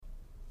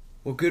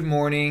Well, good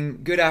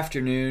morning, good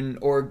afternoon,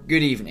 or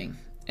good evening,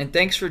 and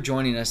thanks for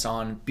joining us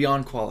on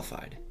Beyond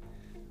Qualified.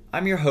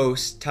 I'm your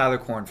host, Tyler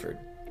Cornford.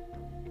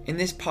 In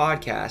this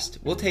podcast,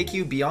 we'll take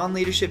you beyond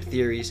leadership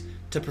theories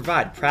to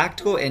provide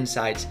practical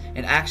insights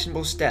and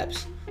actionable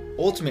steps,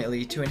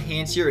 ultimately to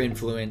enhance your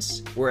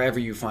influence wherever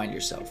you find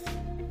yourself.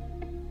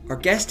 Our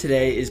guest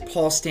today is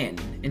Paul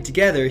Stanton, and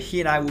together he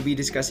and I will be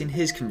discussing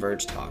his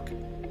Converge talk,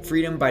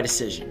 Freedom by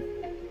Decision.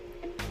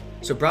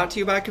 So brought to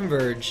you by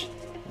Converge,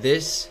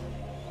 this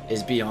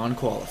is Beyond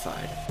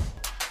Qualified.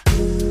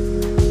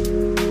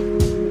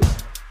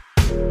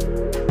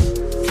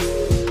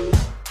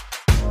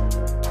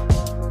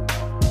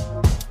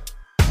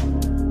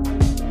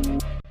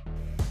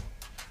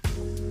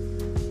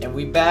 And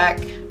we back.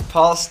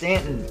 Paul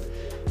Stanton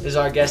is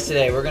our guest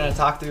today. We're going to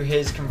talk through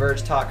his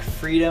Converge talk,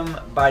 Freedom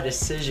by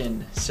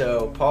Decision.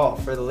 So, Paul,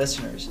 for the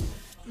listeners,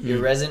 you're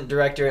resident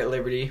director at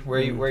Liberty. Where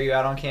are you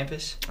out on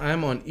campus?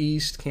 I'm on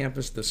East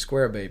Campus, the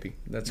Square Baby.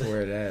 That's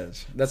where it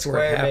is. That's Square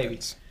where it Baby.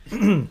 happens.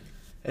 And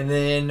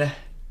then,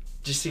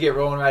 just to get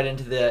rolling right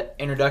into the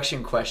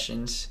introduction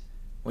questions,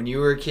 when you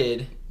were a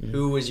kid,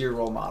 who was your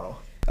role model?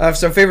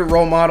 So favorite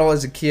role model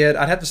as a kid,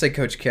 I'd have to say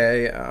Coach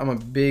K. I'm a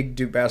big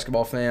Duke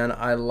basketball fan.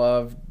 I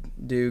love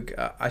Duke.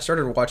 I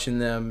started watching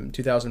them in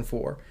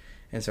 2004,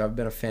 and so I've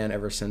been a fan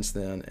ever since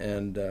then.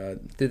 And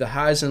through the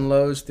highs and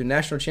lows, through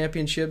national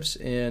championships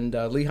and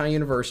Lehigh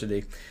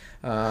University,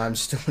 I'm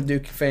still a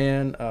Duke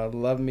fan.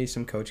 Love me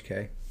some Coach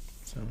K.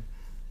 So.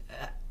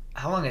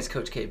 How long has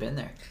Coach K been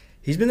there?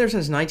 He's been there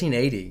since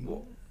 1980.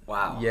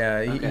 Wow. Yeah,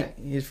 Okay.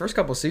 his first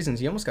couple of seasons,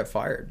 he almost got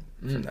fired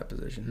from that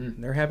position.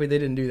 They're happy they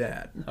didn't do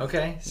that.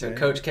 Okay, so Yeah.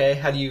 Coach K,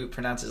 how do you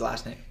pronounce his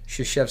last name?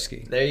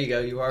 Krzyzewski. There you go.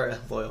 You are a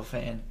loyal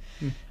fan.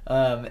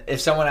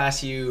 If someone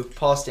asks you,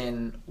 Paul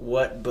Stanton,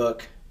 what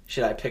book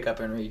should I pick up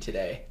and read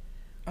today?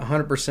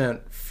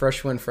 100%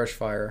 Fresh Wind, Fresh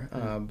Fire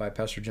by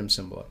Pastor Jim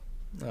Cymbala.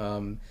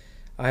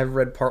 I have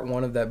read part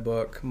one of that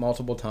book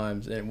multiple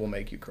times, and it will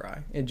make you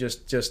cry. And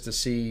just to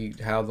see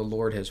how the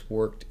Lord has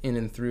worked in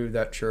and through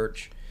that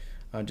church,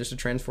 just to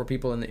transform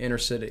people in the inner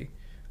city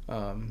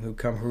who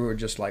are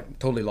just like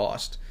totally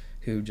lost,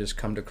 who just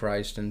come to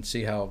Christ and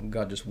see how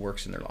God just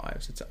works in their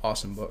lives. It's an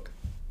awesome book.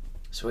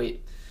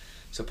 Sweet.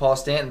 So, Paul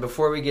Stanton,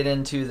 before we get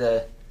into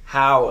the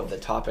how of the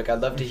topic,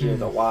 I'd love to hear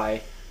the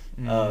why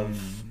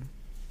of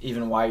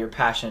even why you're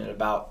passionate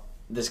about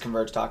this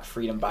Converge talk,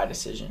 Freedom by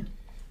Decision.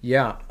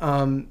 Yeah.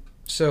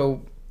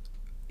 So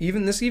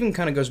this even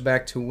kind of goes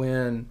back to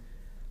when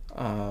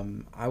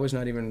I was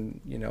not even,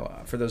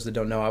 for those that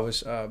don't know, I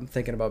was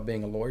thinking about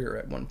being a lawyer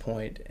at one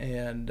point,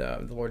 and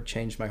the Lord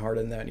changed my heart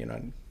in that.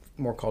 I'm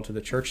more called to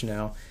the church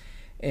now.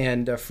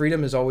 And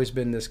freedom has always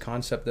been this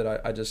concept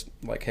that I just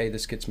like, hey,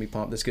 this gets me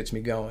pumped, this gets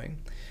me going.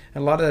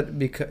 And a lot of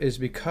that is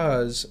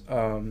because,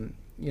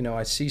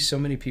 I see so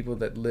many people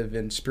that live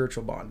in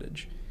spiritual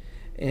bondage.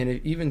 And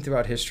even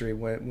throughout history,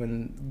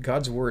 when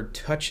God's word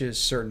touches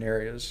certain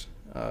areas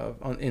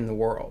in the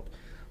world,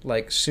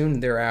 like soon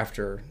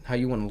thereafter, how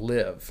you want to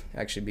live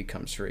actually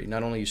becomes free.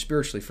 Not only are you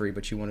spiritually free,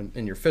 but you want to,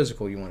 in your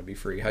physical, you want to be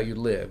free. How you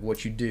live,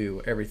 what you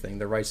do, everything,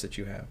 the rights that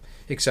you have,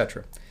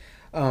 etc.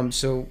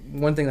 So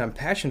one thing that I'm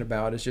passionate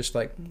about is just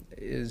that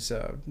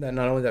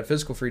not only that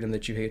physical freedom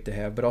that you hate to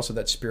have, but also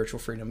that spiritual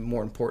freedom.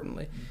 More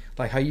importantly,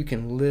 like how you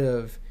can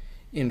live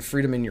in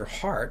freedom in your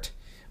heart,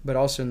 but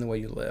also in the way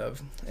you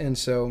live. And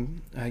so,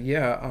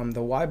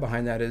 the why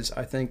behind that is,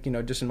 I think,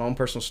 just in my own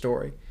personal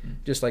story,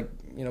 just like,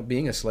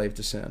 being a slave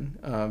to sin,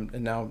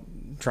 and now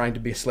trying to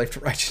be a slave to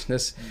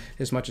righteousness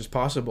as much as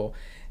possible.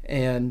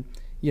 And,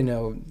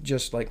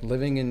 just like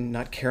living and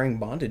not carrying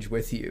bondage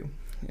with you,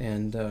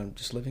 and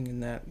just living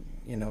in that,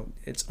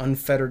 it's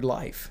unfettered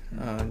life.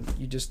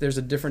 There's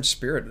a different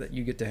spirit that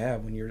you get to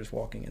have when you're just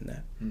walking in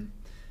that.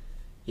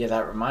 Yeah,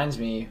 that reminds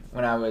me,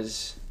 when I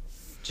was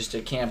just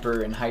a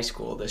camper in high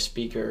school, the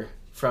speaker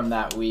from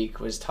that week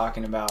was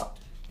talking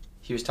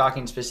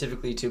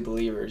specifically to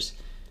believers,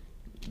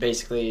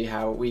 basically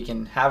how we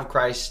can have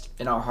Christ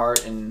in our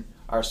heart and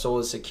our soul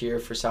is secure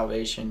for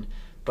salvation,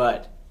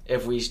 but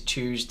if we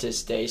choose to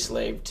stay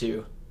slave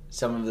to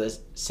some of the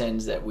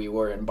sins that we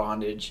were in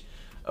bondage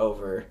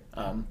over,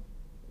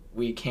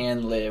 we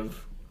can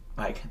live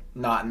like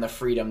not in the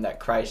freedom that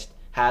Christ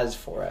has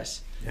for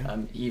us,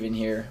 even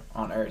here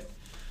on earth.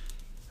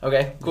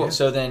 Okay, cool. Yeah.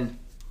 So then,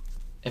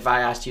 if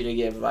I asked you to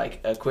give like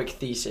a quick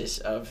thesis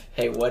of,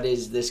 hey, what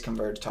is this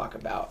Converge talk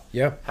about?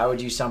 Yeah. How would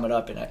you sum it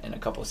up in a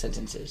couple of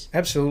sentences?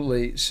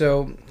 Absolutely.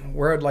 So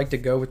where I'd like to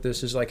go with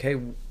this is like, hey,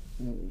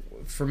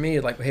 for me,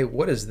 like, hey,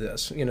 what is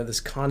this? This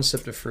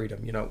concept of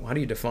freedom. How do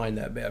you define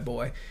that bad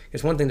boy?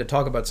 It's one thing to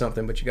talk about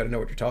something, but you got to know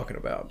what you're talking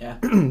about.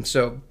 Yeah.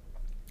 So,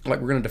 like,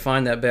 we're going to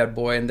define that bad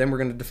boy, and then we're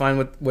going to define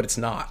what it's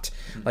not.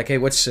 Like, hey,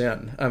 what's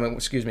sin?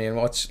 And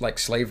what's like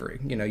slavery?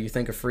 You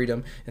think of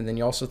freedom, and then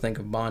you also think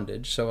of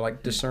bondage. So,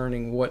 like,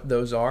 discerning what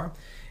those are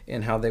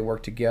and how they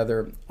work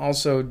together.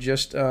 Also,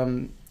 just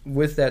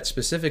with that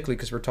specifically,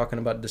 because we're talking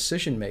about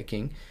decision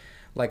making.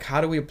 like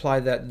how do we apply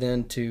that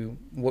then to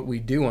what we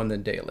do on the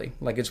daily?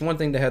 Like it's one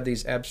thing to have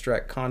these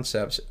abstract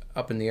concepts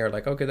up in the air,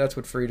 like, okay, that's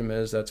what freedom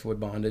is, that's what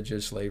bondage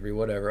is, slavery,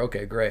 whatever.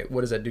 Okay, great.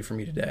 What does that do for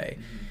me today?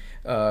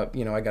 I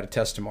got a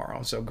test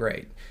tomorrow, so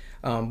great.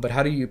 But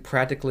how do you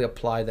practically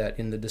apply that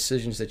in the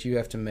decisions that you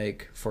have to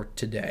make for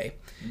today,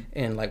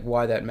 and like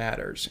why that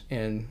matters?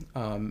 And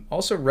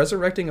also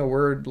resurrecting a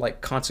word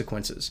like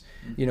consequences.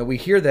 We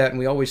hear that and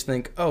we always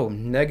think, oh,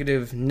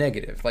 negative,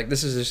 like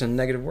this is just a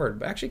negative word,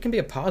 but actually it can be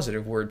a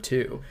positive word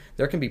too.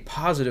 There can be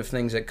positive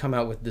things that come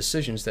out with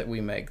decisions that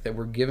we make, that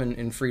we're given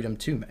in freedom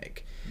to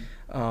make.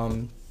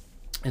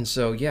 And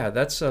so, yeah,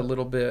 that's a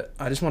little bit.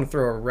 I just want to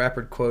throw a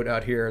rapid quote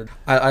out here.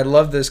 I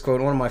love this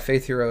quote. One of my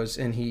faith heroes,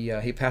 and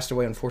he passed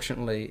away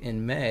unfortunately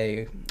in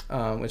May.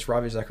 It's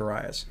Ravi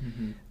Zacharias,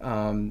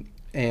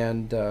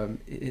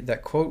 that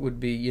quote would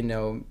be,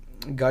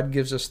 God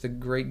gives us the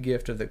great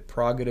gift of the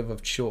prerogative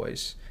of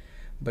choice,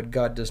 but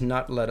God does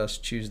not let us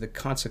choose the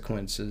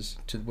consequences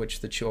to which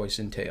the choice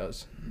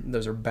entails.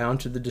 Those are bound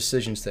to the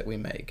decisions that we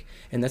make.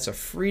 And that's a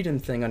freedom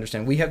thing,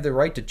 understand. We have the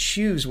right to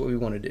choose what we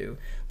want to do,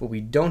 but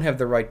we don't have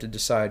the right to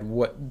decide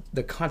what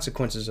the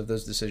consequences of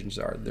those decisions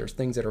are. There's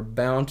things that are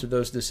bound to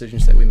those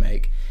decisions that we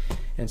make.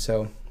 And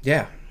so,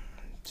 yeah.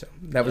 So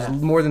that was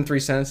more than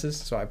 3 sentences,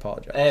 so I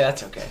apologize. Hey,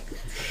 that's okay.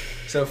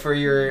 So for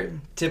your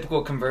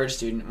typical Converge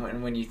student,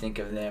 when you think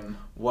of them,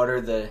 what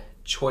are the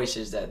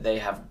choices that they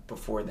have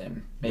before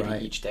them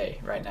maybe each day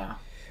right now?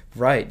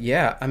 Right,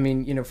 yeah. I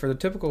mean, for the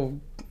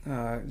typical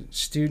college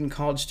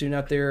student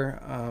out there,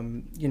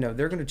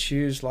 they're going to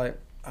choose like,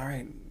 all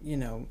right,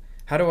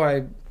 how do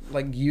I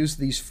like use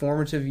these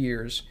formative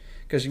years?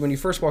 Because when you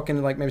first walk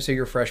in, like maybe say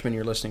you're a freshman,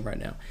 you're listening right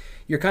now,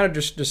 you're kind of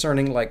just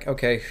discerning like,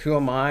 okay, who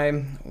am I?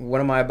 What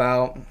am I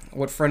about?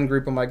 What friend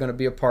group am I going to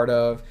be a part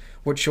of?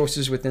 What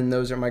choices within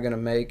those am I going to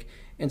make?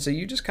 And so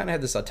you just kind of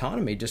have this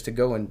autonomy just to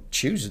go and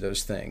choose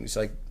those things.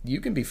 Like you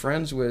can be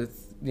friends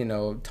with,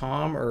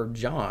 Tom or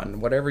John,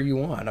 whatever you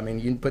want. I mean,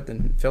 you can put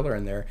the filler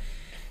in there.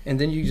 And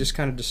then you just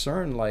kind of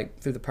discern, like,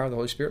 through the power of the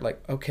Holy Spirit,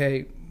 like,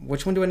 okay,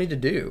 which one do I need to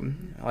do?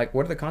 Like,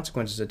 what are the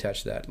consequences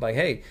attached to that? Like,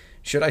 hey,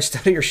 should I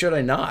study or should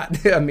I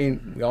not? I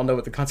mean, we all know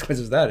what the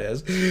consequences of that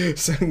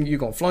is. So you're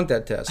going to flunk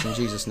that test in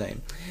Jesus'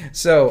 name.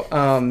 So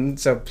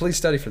please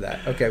study for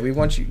that. Okay, we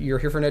want you, you're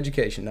here for an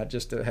education, not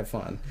just to have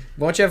fun.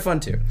 We want you to have fun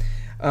too.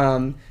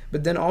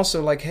 But then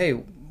also, like, hey,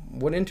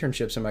 what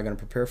internships am I going to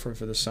prepare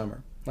for the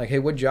summer? Like, hey,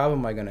 what job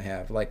am I going to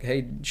have? Like,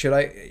 hey, should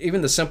I,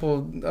 even the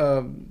simple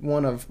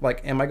one of,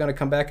 like, am I going to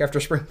come back after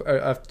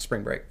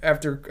spring break,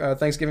 after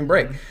Thanksgiving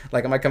break?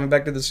 Like, am I coming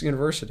back to this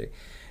university?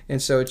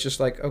 And so it's just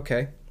like,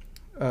 okay,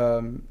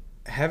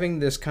 having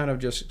this kind of,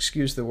 just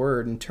excuse the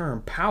word and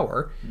term,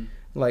 power,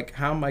 like,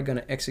 how am I going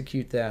to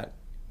execute that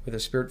with a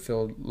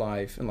spirit-filled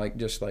life? And like,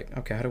 just like,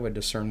 okay, how do I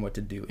discern what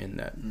to do in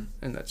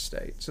that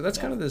state? So that's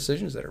kind of the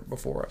decisions that are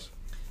before us.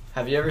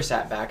 Have you ever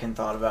sat back and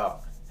thought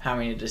about how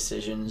many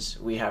decisions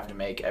we have to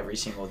make every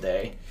single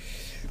day?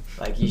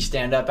 Like, you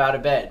stand up out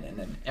of bed and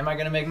then, am I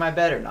going to make my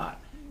bed or not?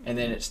 And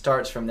then it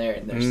starts from there,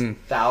 and there's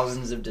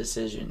thousands of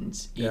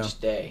decisions each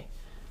day.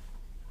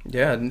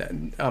 Yeah,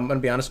 I'm going to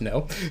be honest,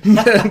 no.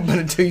 But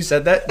until you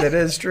said that, that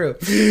is true.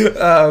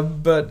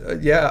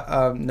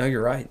 No,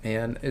 you're right,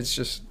 man. It's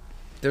just,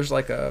 there's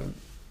like a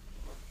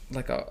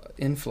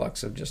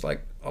influx of just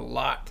like a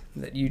lot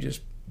that you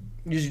just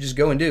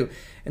go and do.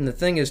 And the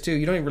thing is, too,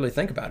 you don't even really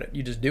think about it.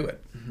 You just do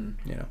it,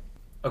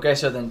 Okay,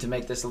 so then to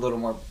make this a little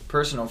more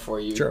personal for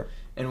you, sure.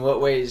 In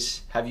what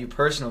ways have you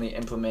personally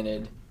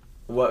implemented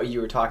what you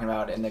were talking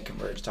about in the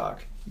Converge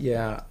talk?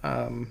 Yeah,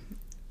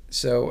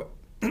 so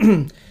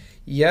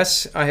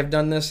yes, I have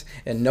done this,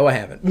 and no, I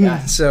haven't.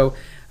 Yeah. So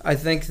I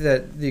think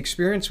that the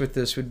experience with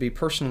this would be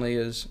personally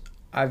is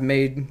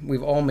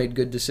we've all made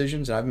good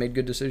decisions. I've made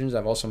good decisions.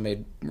 I've also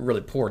made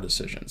really poor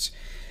decisions.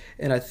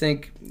 And I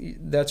think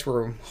that's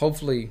where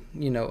hopefully,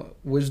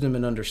 wisdom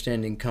and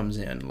understanding comes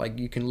in. Like,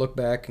 you can look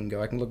back and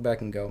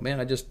go, man,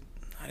 I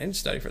didn't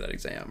study for that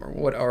exam,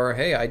 or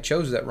hey, I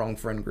chose that wrong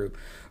friend group,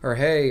 or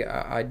hey,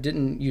 I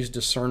didn't use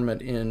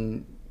discernment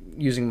in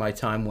using my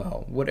time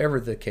well, whatever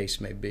the case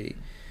may be.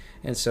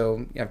 And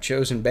so I've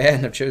chosen bad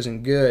and I've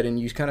chosen good, and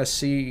you kind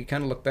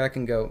of look back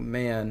and go,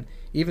 man,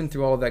 even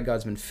through all of that,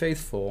 God's been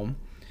faithful.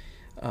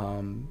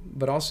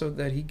 But also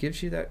that He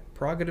gives you that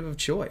prerogative of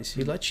choice.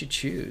 He lets you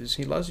choose.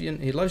 He loves you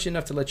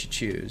enough to let you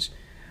choose.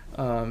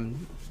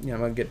 I'm not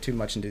going to get too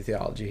much into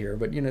theology here,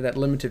 but that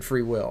limited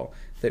free will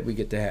that we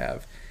get to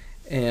have.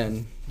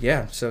 And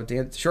yeah, so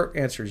the short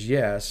answer is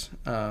yes,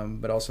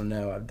 but also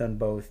no. I've done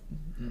both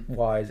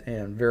wise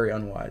and very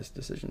unwise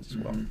decisions as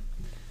well.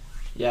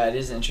 Yeah, it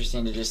is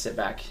interesting to just sit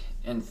back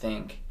and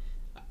think.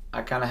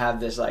 I kind of have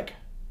this like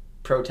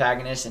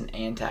protagonist and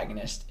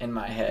antagonist in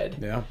my head.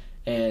 Yeah.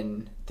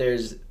 And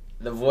there's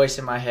the voice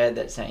in my head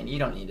that's saying, you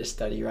don't need to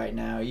study right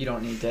now. You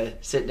don't need to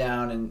sit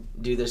down and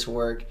do this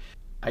work.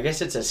 I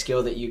guess it's a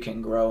skill that you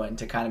can grow in,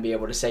 to kind of be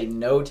able to say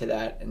no to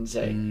that and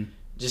say,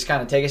 just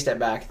kind of take a step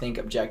back, think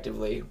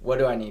objectively, what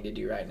do I need to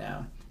do right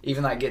now?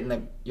 Even like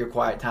getting your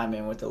quiet time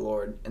in with the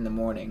Lord in the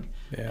morning.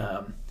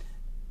 Yeah.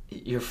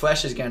 your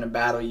flesh is going to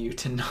battle you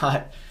to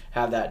not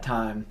have that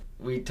time.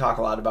 We talk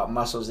a lot about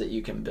muscles that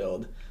you can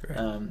build.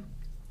 Right.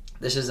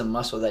 This is a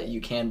muscle that you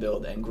can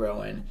build and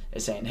grow in.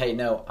 It's saying, hey,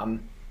 no,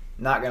 I'm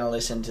not going to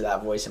listen to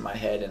that voice in my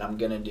head, and I'm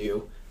going to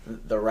do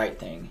the right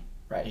thing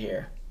right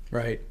here.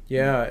 Right.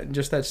 Yeah.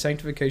 Just that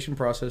sanctification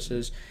process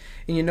is,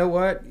 and you know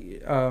what?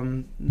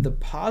 The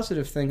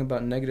positive thing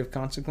about negative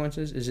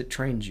consequences is it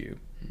trains you.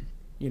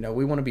 You know,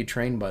 we want to be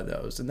trained by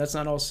those, and that's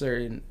not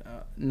necessarily,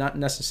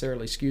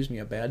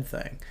 a bad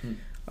thing.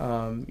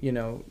 You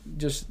know,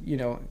 just, you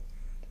know,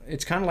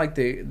 it's kind of like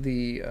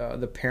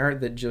the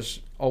parent that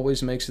just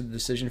always makes a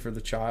decision for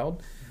the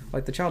child.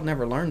 Like, the child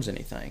never learns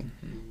anything.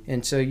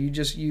 And so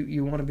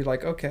you want to be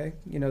like, okay,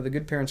 you know, the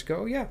good parents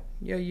go, yeah,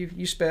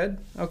 you sped,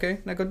 okay,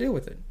 now go deal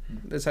with it.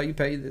 That's how you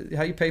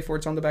pay for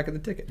it's on the back of the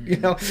ticket, you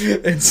know.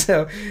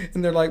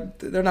 And they're like,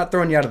 they're not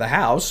throwing you out of the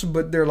house,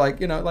 but they're like,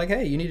 you know, like,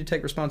 hey, you need to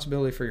take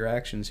responsibility for your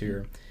actions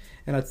here.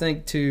 And I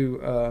think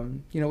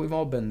too, you know, we've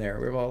all been there.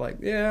 We're all like,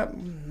 yeah,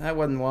 that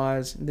wasn't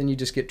wise. And then you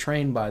just get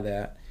trained by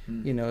that.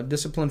 You know,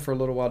 discipline for a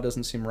little while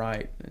doesn't seem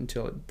right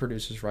until it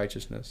produces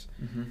righteousness.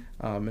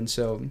 And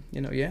so,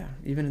 you know, yeah,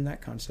 even in that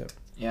concept.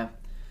 Yeah.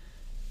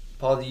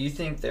 Paul, do you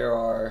think there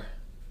are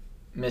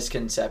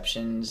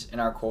misconceptions in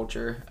our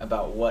culture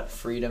about what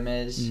freedom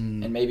is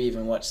and maybe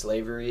even what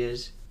slavery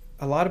is?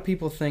 A lot of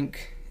people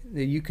think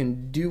that you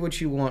can do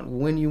what you want,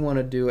 when you want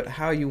to do it,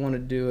 how you want to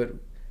do it,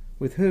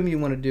 with whom you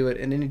want to do it,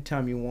 and any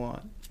time you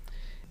want.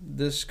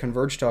 This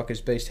Converge talk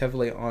is based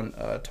heavily on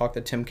a talk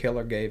that Tim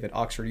Keller gave at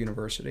Oxford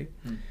University.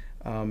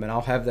 And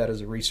I'll have that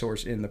as a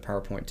resource in the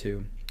PowerPoint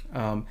too.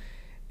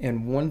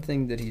 And one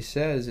thing that he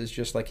says is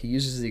just like, he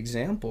uses the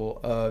example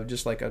of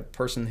just like a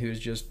person who's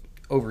just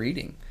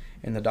overeating,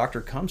 and the doctor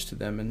comes to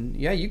them, and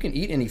yeah, you can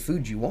eat any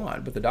food you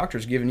want, but the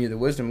doctor's giving you the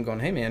wisdom going,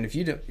 hey man, if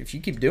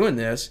you keep doing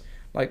this,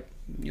 like,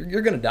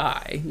 you're going to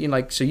die. You know,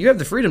 like, so you have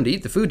the freedom to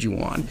eat the food you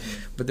want,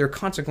 but there are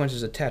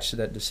consequences attached to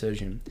that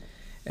decision.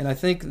 And I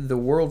think the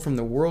world, from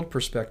the world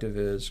perspective,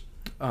 is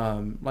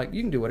like,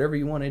 you can do whatever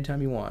you want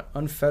anytime you want,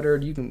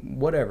 unfettered, you can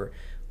whatever.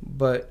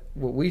 But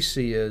what we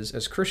see is,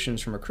 as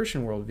Christians, from a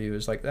Christian worldview,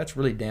 is like, that's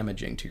really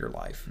damaging to your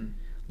life.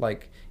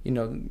 Like, you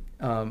know,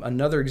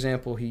 another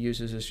example he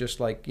uses is just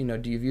like, you know,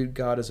 do you view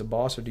God as a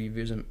boss, or do you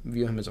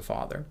view him as a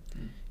father?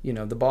 You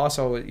know, the boss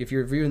always, if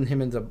you're viewing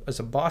him as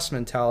a boss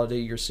mentality,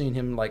 you're seeing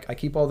him like, I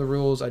keep all the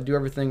rules, I do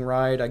everything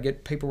right, I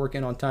get paperwork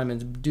in on time,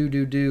 and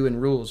do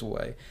and rules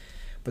away.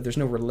 But there's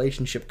no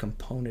relationship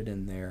component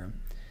in there.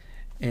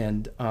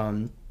 And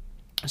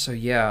so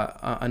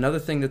yeah, another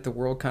thing that the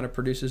world kind of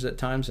produces at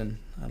times, and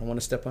I don't want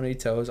to step on any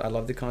toes, I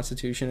love the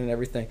Constitution and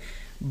everything,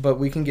 but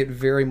we can get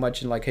very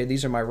much in like, hey,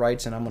 these are my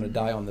rights, and I'm going to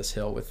die on this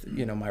hill with,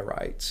 you know, my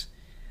rights,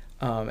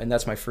 and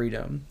that's my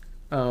freedom.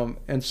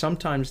 And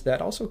sometimes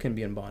that also can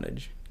be in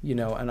bondage, you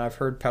know. And I've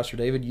heard Pastor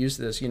David use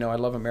this, you know, I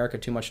love America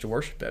too much to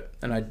worship it,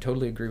 and I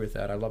totally agree with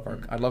that. I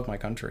love my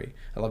country,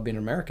 I love being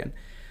an American.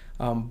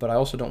 But I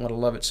also don't want to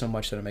love it so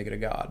much that I make it a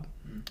god.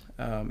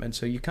 And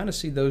so you kind of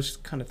see those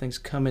kind of things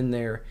come in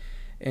there.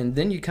 And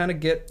then you kind of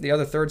get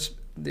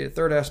the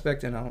third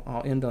aspect, and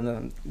I'll end on that.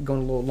 I'm going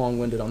a little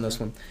long-winded on this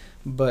one.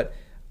 But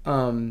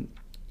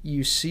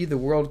you see the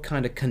world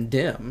kind of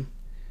condemn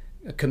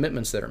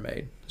commitments that are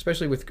made,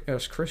 especially with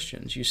us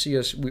Christians. You see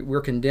us,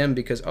 we're condemned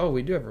because, oh,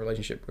 we do have a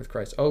relationship with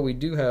Christ. Oh, we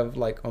do have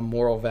like a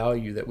moral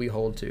value that we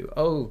hold to.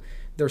 Oh,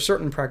 there are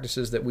certain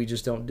practices that we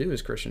just don't do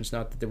as Christians.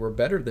 Not that we're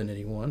better than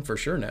anyone, for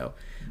sure, no.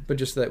 But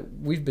just that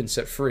we've been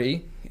set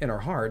free in our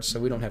hearts, so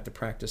we don't have to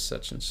practice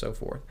such and so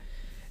forth.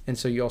 And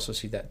so you also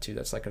see that too.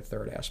 That's like a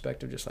third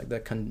aspect of just like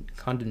that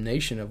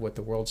condemnation of what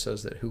the world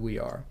says that who we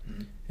are.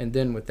 And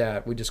then with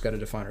that, we just got to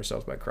define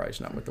ourselves by Christ,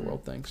 not what the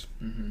world thinks.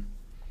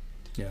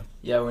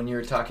 Yeah, when you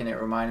were talking, it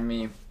reminded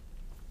me,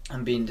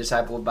 I'm being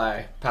discipled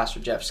by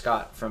Pastor Jeff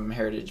Scott from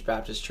Heritage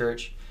Baptist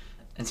Church.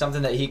 And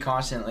something that he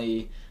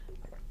constantly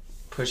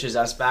pushes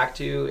us back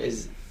to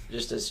is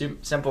just a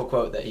simple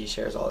quote that he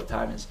shares all the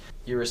time is,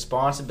 your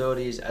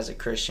responsibilities as a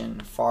Christian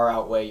far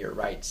outweigh your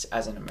rights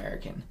as an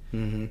American.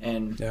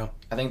 And yeah.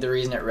 I think the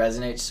reason it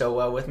resonates so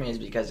well with me is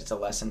because it's a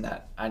lesson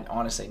that I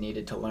honestly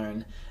needed to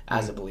learn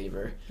as a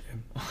believer.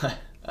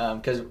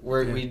 Because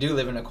we do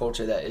live in a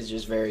culture that is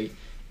just very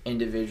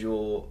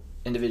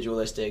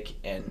individualistic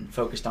and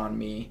focused on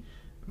me.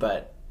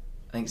 But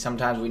I think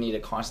sometimes we need to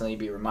constantly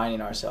be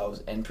reminding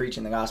ourselves and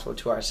preaching the gospel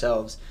to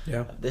ourselves.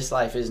 Yeah. This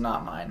life is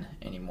not mine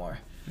anymore.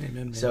 Amen,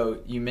 man. So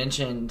you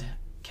mentioned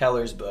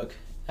Keller's book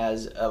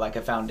as like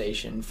a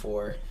foundation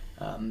for,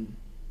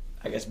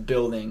 I guess,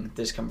 building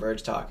this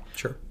Converge talk.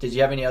 Sure. Did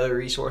you have any other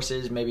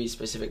resources, maybe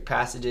specific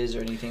passages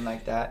or anything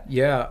like that?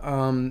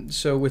 Yeah.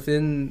 So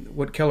within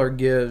what Keller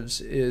gives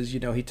is,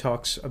 he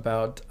talks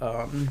about,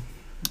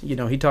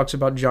 he talks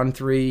about John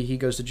 3. He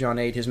goes to John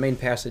 8. His main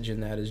passage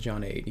in that is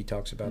John 8. He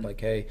talks about like,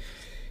 hey,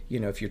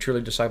 if you're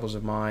truly disciples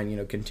of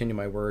mine, continue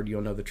my word,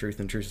 you'll know the truth,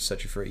 and truth will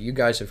set you free. You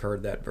guys have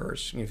heard that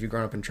verse. If you've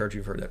grown up in church,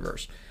 you've heard that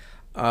verse.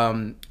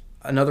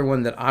 Another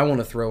one that I want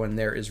to throw in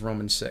there is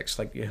Romans 6,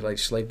 like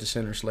slave to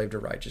sin or slave to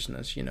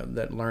righteousness,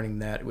 that learning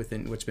that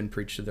within what's been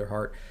preached to their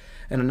heart.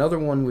 And another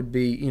one would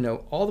be,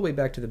 all the way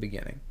back to the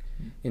beginning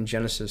in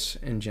Genesis,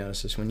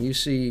 when you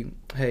see,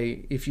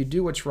 hey, if you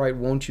do what's right,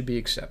 won't you be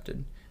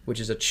accepted? Which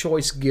is a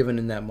choice given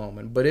in that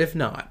moment. But if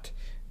not,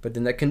 but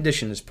then that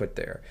condition is put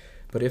there.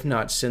 But if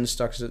not, sin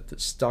stalks at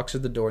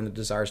the door and it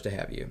desires to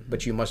have you.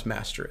 But you must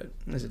master it,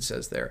 as it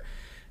says there.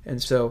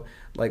 And so,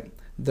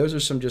 those are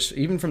some just,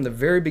 even from the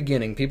very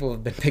beginning, people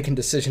have been making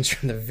decisions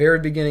from the very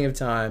beginning of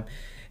time.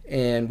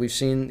 And we've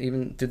seen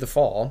even through the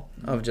fall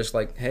of just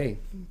hey,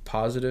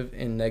 positive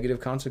and negative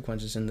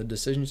consequences in the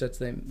decisions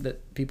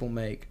that people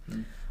make.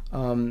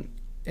 And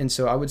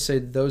so I would say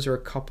those are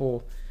a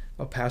couple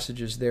of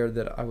passages there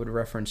that I would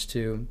reference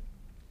to.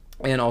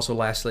 And also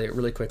lastly,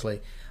 really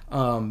quickly,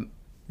 the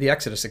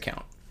Exodus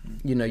account.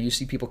 You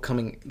see people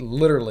coming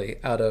literally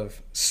out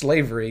of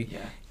slavery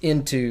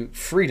into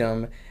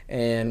freedom,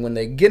 and when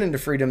they get into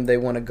freedom, they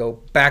want to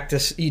go back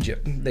to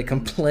Egypt. They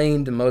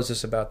complain to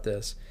Moses about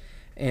this,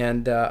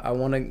 and I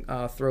want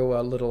to throw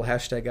a little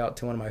hashtag out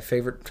to my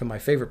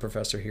favorite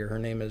professor here. Her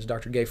name is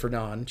Dr. Gay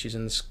Ferdon. She's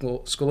in the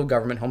School of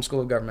Government, Home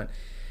School of Government,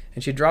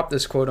 and she dropped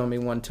this quote on me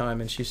one time,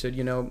 and she said,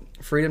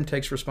 freedom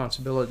takes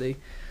responsibility.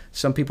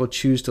 Some people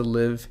choose to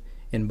live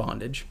in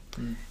bondage.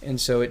 And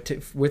so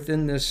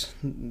within this,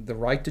 the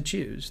right to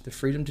choose, the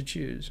freedom to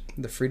choose,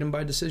 the freedom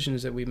by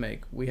decisions that we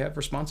make, we have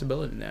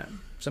responsibility in that.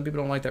 Some people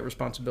don't like that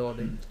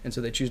responsibility, and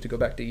so they choose to go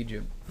back to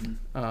Egypt.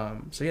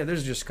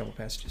 There's just a couple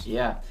passages.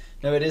 Yeah.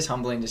 No, it is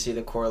humbling to see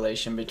the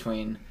correlation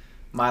between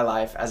my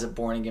life as a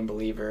born-again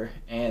believer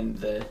and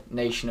the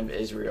nation of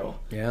Israel.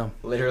 Yeah.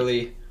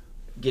 Literally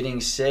getting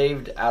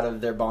saved out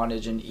of their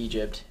bondage in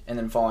Egypt and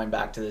then falling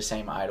back to the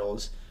same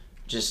idols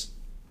just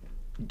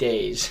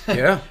days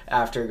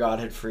after God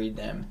had freed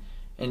them.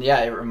 And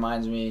it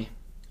reminds me,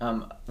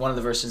 one of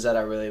the verses that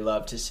I really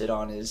love to sit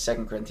on is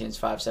 2 Corinthians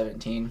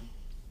 5:17.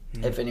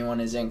 If anyone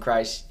is in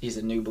Christ, he's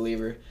a new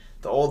believer.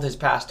 The old has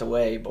passed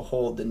away,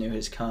 behold, the new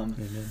has come.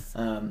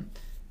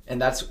 And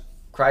that's,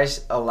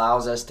 Christ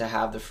allows us to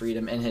have the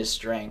freedom in his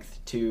strength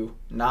to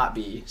not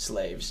be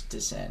slaves to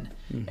sin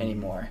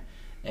anymore.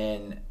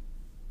 And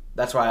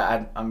that's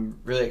why I'm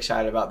really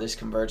excited about this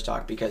Converge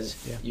talk, because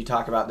you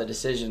talk about the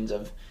decisions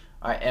of,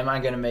 all right, am I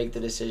going to make the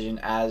decision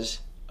as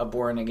a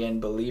born-again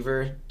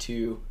believer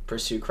to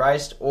pursue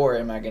Christ, or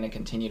am I going to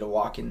continue to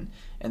walk in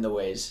the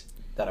ways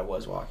that I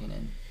was walking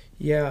in?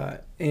 Yeah,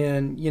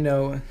 and,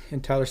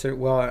 and Tyler said it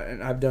well,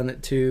 and I've done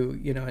it too,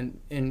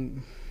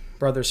 and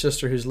brother,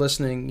 sister who's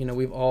listening,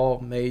 we've all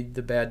made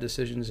the bad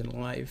decisions in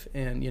life.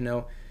 And,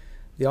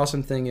 the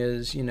awesome thing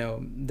is,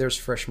 there's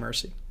fresh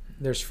mercy,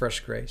 there's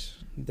fresh grace,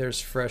 there's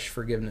fresh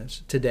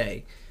forgiveness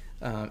today.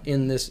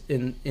 In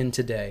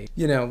today,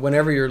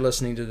 whenever you're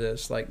listening to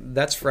this,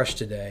 that's fresh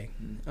today.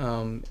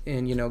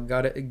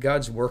 And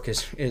God's work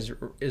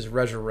is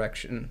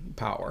resurrection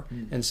power.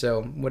 And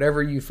so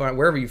wherever you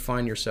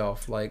find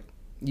yourself,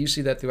 you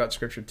see that throughout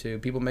Scripture too.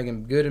 People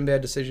making good and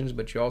bad decisions,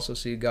 but you also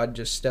see God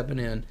just stepping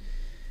in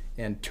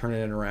and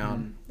turning it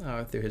around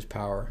through his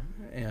power.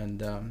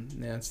 And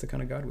that's the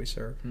kind of God we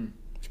serve.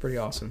 It's pretty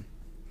awesome.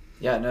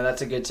 Yeah, no,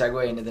 that's a good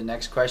segue into the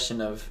next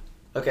question of,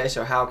 okay,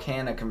 so how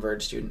can a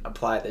Converge student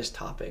apply this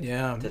topic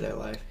to their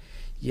life?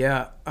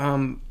 Yeah,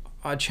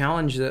 a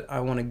challenge that I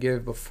want to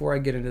give before I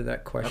get into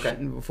that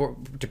question, before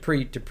to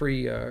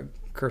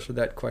precursor with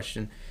that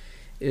question,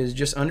 is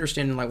just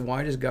understanding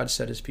why does God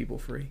set his people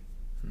free?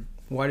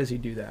 Why does he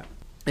do that?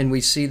 And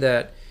we see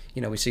that,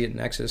 we see it in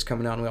Exodus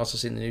coming out, and we also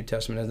see it in the New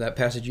Testament, as that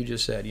passage you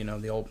just said,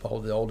 the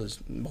old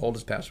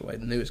has passed away,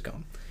 the new has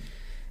come.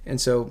 And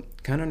so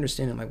kind of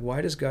understanding why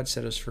does God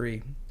set us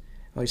free?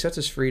 Well, he sets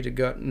us free to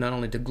go, not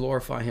only to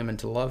glorify him and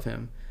to love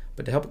him,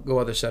 but to help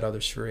set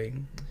others free.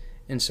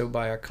 And so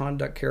by our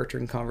conduct, character,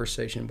 and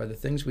conversation, by the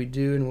things we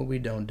do and what we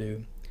don't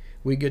do,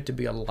 we get to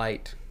be a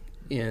light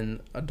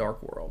in a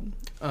dark world.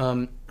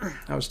 I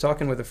was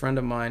talking with a friend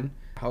of mine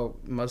how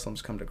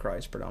Muslims come to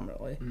Christ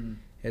predominantly.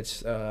 It's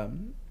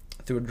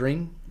through a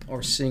dream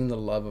or seeing the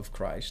love of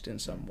Christ in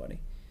somebody.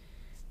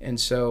 And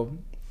so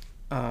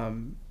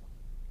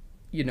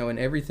in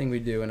everything we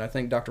do, and I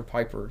think Dr.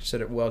 Piper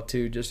said it well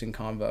too, just in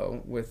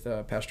convo with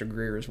Pastor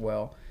Greer as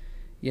well,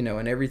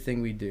 in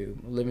everything we do,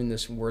 living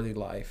this worthy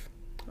life,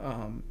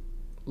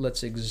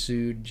 let's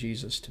exude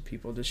Jesus to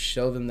people, to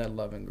show them that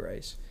love and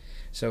grace.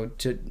 So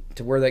to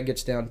where that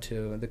gets down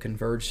to the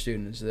Converge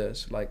student is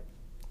this,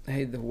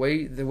 hey, the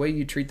way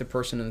you treat the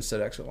person in the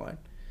Sodexo line,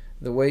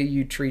 the way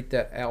you treat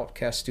that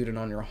outcast student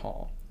on your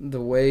hall,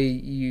 the way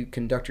you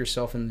conduct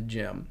yourself in the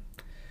gym,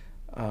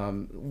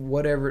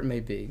 whatever it may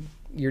be,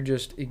 you're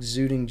just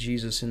exuding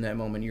Jesus in that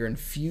moment. You're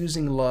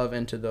infusing love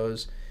into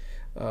those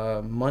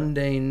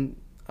mundane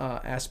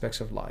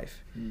aspects of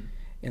life.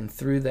 And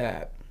through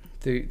that,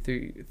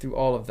 through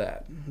all of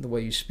that, the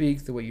way you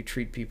speak, the way you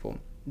treat people,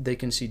 they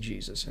can see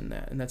Jesus in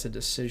that. And that's a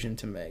decision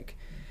to make.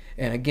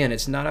 And again,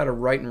 it's not out of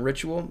rite and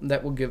ritual.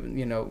 That will give,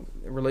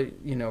 rite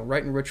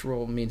and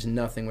ritual means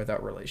nothing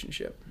without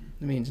relationship.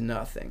 It means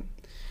nothing.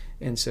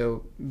 And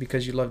so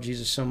because you love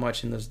Jesus so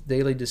much in those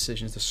daily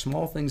decisions, the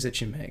small things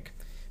that you make,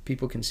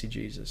 people can see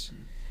Jesus.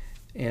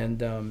 And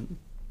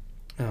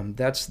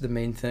that's the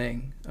main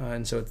thing.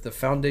 And so the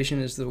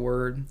foundation is the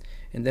Word.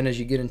 And then as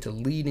you get into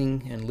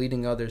leading and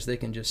leading others, they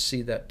can just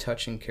see that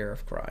touch and care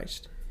of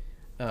Christ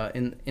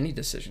in any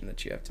decision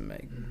that you have to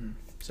make. Mm-hmm.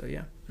 So,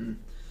 yeah. Mm-hmm.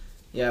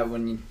 Yeah,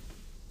 when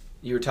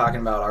you were talking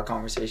about our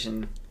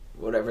conversation,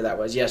 whatever that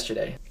was,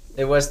 yesterday,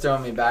 it was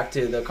throwing me back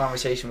to the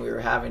conversation we were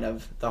having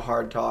of the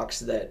hard talks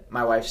that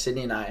my wife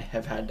Sydney and I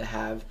have had to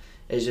have,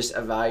 is just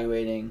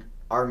evaluating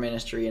our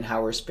ministry and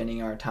how we're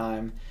spending our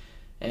time.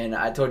 And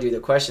I told you the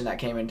question that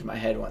came into my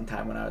head one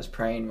time when I was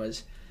praying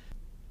was,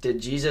 did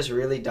Jesus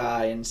really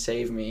die and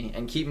save me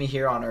and keep me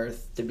here on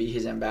earth to be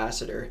his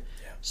ambassador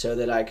so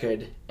that I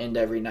could end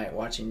every night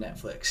watching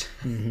Netflix?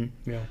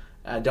 Mm-hmm. Yeah.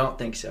 I don't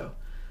think so.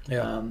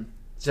 Yeah.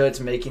 So it's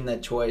making the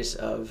choice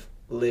of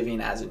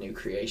living as a new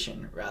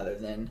creation rather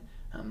than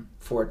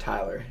for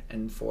Tyler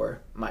and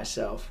for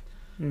myself.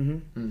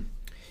 Mm-hmm.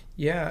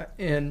 Yeah,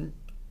 and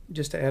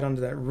just to add on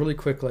to that really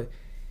quickly,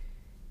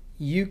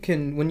 you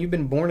can, when you've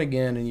been born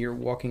again and you're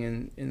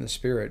walking in the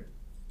Spirit,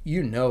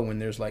 you know when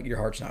there's like your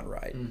heart's not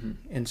right. Mm-hmm.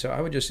 And so I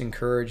would just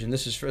encourage, and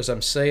this is as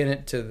I'm saying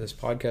it to this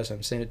podcast,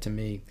 I'm saying it to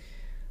me,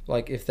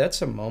 like if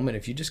that's a moment,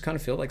 if you just kind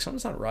of feel like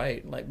something's not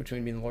right, like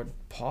between me and the Lord,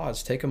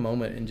 pause, take a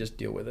moment and just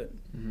deal with it.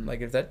 Mm-hmm.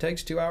 Like if that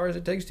takes 2 hours,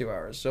 it takes 2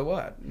 hours. So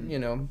what? Mm-hmm. You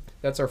know,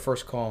 that's our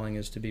first calling,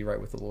 is to be right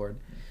with the Lord.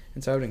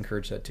 And so I would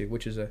encourage that too,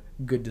 which is a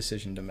good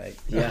decision to make.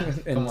 Yeah.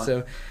 And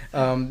so,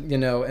 you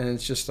know, and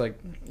it's just like,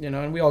 you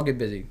know, and we all get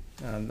busy.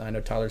 I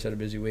know Tyler's had a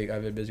busy week.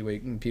 I've had a busy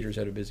week, and Peter's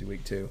had a busy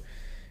week too.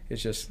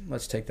 It's just,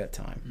 let's take that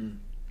time. Mm.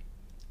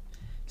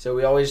 So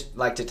we always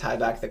like to tie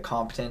back the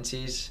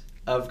competencies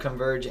of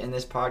Converge in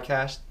this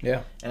podcast.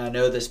 Yeah. And I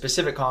know the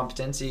specific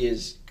competency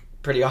is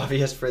pretty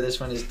obvious for this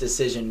one, is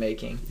decision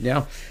making.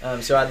 Yeah.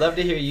 So I'd love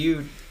to hear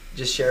you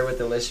just share with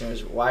the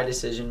listeners why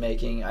decision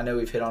making. I know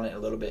we've hit on it a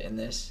little bit in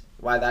this,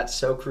 why that's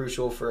so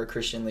crucial for a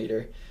Christian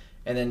leader,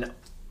 and then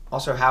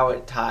also how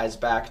it ties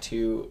back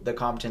to the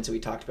competency we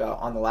talked about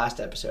on the last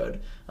episode,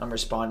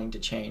 responding to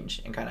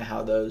change, and kind of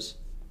how those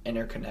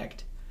interconnect.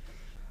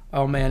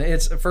 Oh man,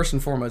 it's first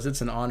and foremost,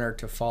 it's an honor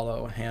to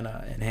follow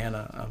Hannah and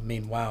Hannah. I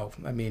mean, wow.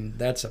 I mean,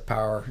 that's a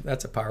power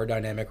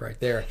dynamic right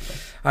there.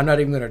 I'm not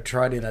even going to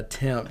try to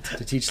attempt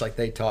to teach like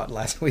they taught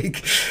last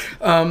week.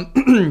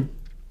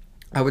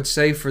 I would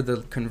say for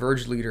the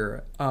Converge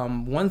leader,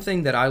 one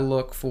thing that I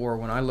look for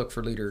when I look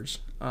for leaders,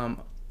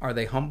 are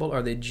they humble?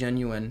 Are they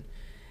genuine?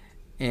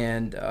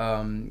 And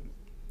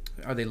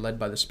are they led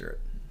by the Spirit?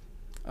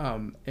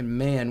 And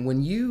man,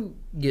 when you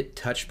get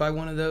touched by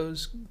one of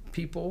those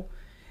people,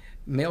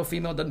 male,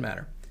 female, doesn't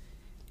matter.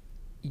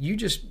 You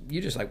just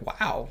like,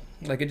 wow,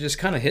 like it just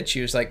kind of hits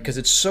you. It's like, because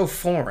it's so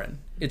foreign.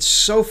 It's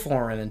so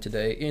foreign in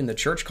today, in the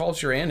church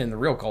culture and in the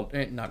real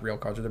culture, not real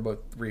culture, they're both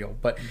real,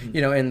 but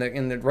you know, in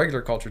the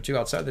regular culture too,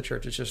 outside the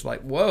church, it's just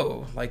like,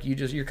 whoa, like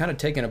you're kind of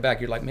taken aback.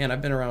 You're like, man,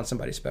 I've been around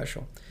somebody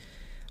special.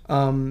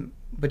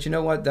 But you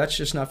know what? That's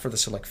just not for the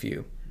select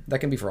few. That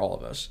can be for all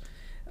of us.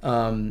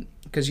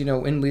 Because, you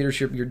know, in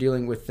leadership, you're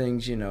dealing with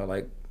things, you know,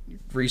 like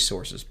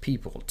resources,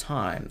 people,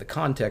 time, the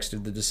context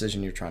of the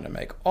decision you're trying to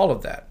make, all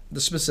of that,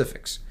 the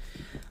specifics.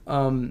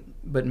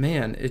 But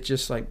man, it's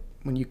just like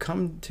when you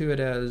come to it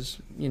as,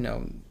 you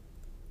know,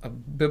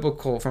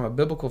 from a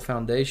biblical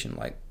foundation,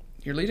 like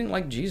you're leading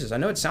like Jesus. I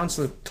know it sounds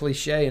so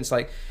cliche, and it's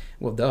like,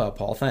 well, duh,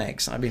 Paul,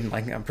 thanks. I mean,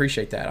 like, I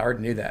appreciate that. I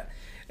already knew that.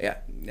 Yeah,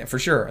 for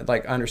sure.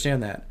 Like, I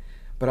understand that.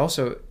 But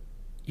also,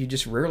 you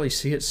just rarely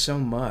see it so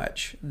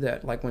much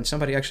that, like, when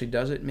somebody actually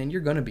does it, man,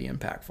 you're going to be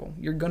impactful.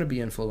 You're going to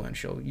be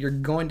influential. You're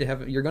going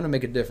to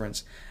make a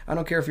difference. I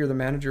don't care if you're the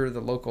manager of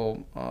the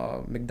local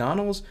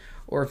McDonald's,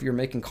 or if you're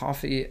making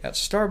coffee at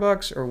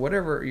Starbucks, or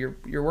whatever.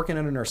 You're working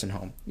in a nursing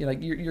home.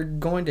 You're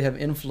going to have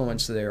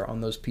influence there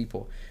on those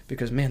people,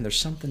 because, man, there's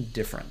something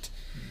different.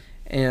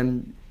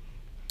 And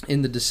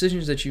in the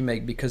decisions that you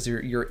make, because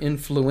you're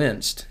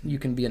influenced, you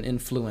can be an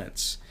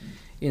influence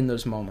in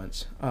those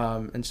moments.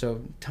 And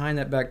so tying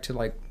that back to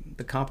like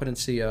the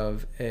competency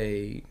of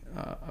a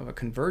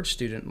Converge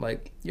student,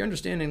 like you're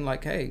understanding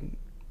like, hey,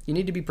 you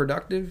need to be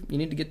productive, you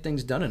need to get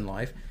things done in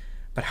life,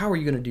 but how are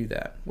you going to do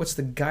that? What's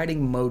the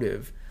guiding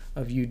motive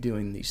of you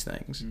doing these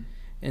things?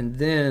 And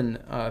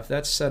then if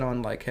that's set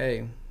on like,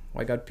 hey,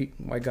 why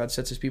God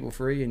sets his people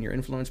free, and you're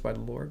influenced by the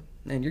Lord,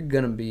 and you're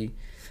going to be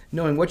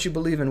knowing what you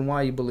believe and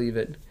why you believe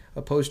it,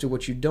 opposed to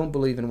what you don't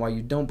believe and why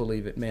you don't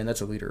believe it, man,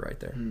 that's a leader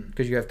right there,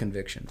 because you have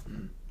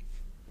conviction.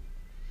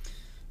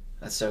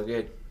 That's so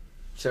good.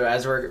 So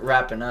as we're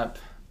wrapping up,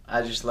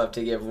 I'd just love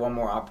to give one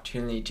more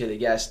opportunity to the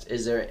guest.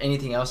 Is there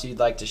anything else you'd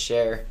like to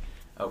share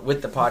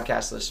with the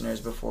podcast listeners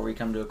before we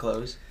come to a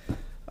close?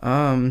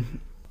 I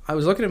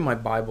was looking at my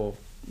Bible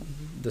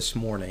this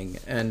morning,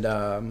 and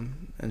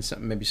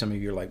maybe some of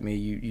you are like me,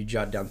 you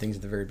jot down things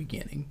at the very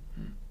beginning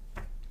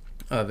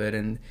of it,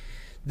 and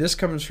this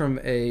comes from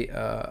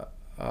a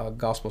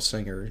gospel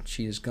singer.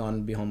 She has gone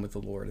to be home with the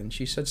Lord, and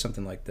she said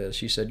something like this.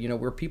 She said,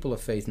 we're people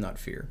of faith, not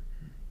fear.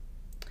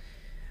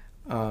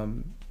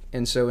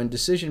 And so in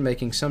decision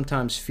making,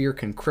 sometimes fear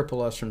can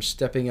cripple us from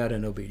stepping out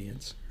in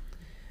obedience.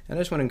 And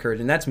I just want to encourage,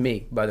 and that's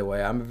me, by the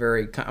way. I'm a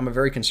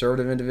very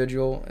conservative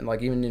individual, and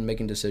like even in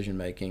making decision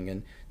making,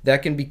 and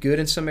that can be good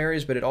in some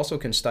areas, but it also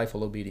can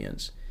stifle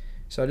obedience.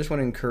 So I just want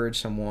to encourage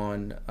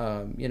someone,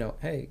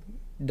 hey,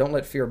 don't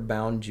let fear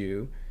bound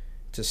you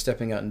to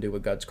stepping out and do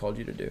what God's called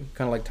you to do.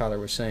 Kind of like Tyler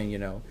was saying,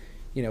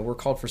 we're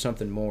called for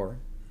something more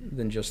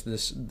than just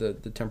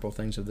the temporal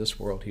things of this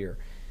world here.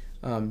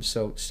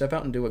 So step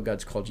out and do what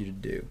God's called you to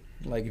do.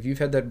 Like if you've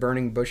had that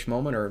burning bush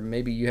moment, or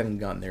maybe you haven't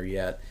gotten there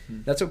yet,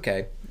 that's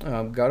okay.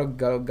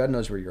 God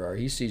knows where you are.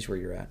 He sees where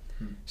you're at.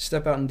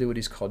 Step out and do what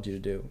He's called you to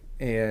do,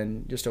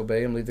 and just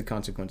obey Him, leave the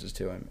consequences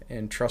to Him,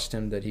 and trust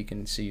Him that He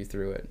can see you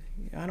through it.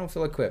 I don't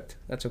feel equipped.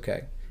 That's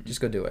okay. Just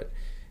go do it.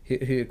 He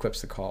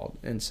equips the called.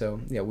 And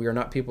so, we're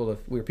people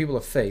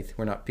of faith.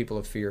 We're not people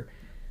of fear.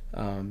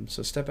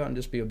 So step out and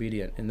just be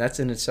obedient, and that's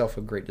in itself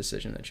a great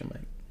decision that you'll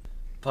make.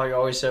 Paul, you're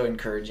always so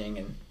encouraging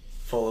and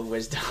full of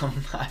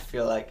wisdom, I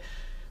feel like.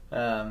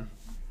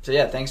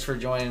 Thanks for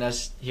joining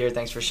us here.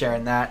 Thanks for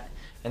sharing that.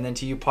 And then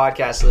to you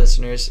podcast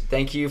listeners,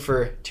 thank you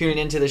for tuning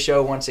into the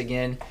show once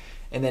again.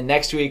 And then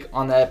next week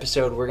on the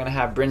episode, we're going to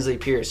have Brinsley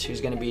Pierce, who's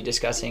going to be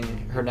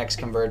discussing her next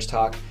Converge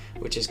talk,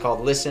 which is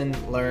called Listen,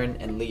 Learn,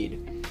 and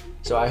Lead.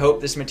 So I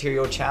hope this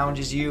material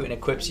challenges you and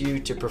equips you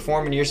to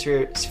perform in your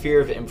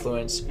sphere of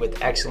influence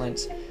with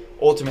excellence,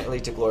 ultimately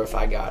to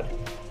glorify God.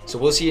 So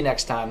we'll see you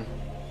next time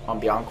on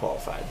Beyond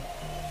Qualified.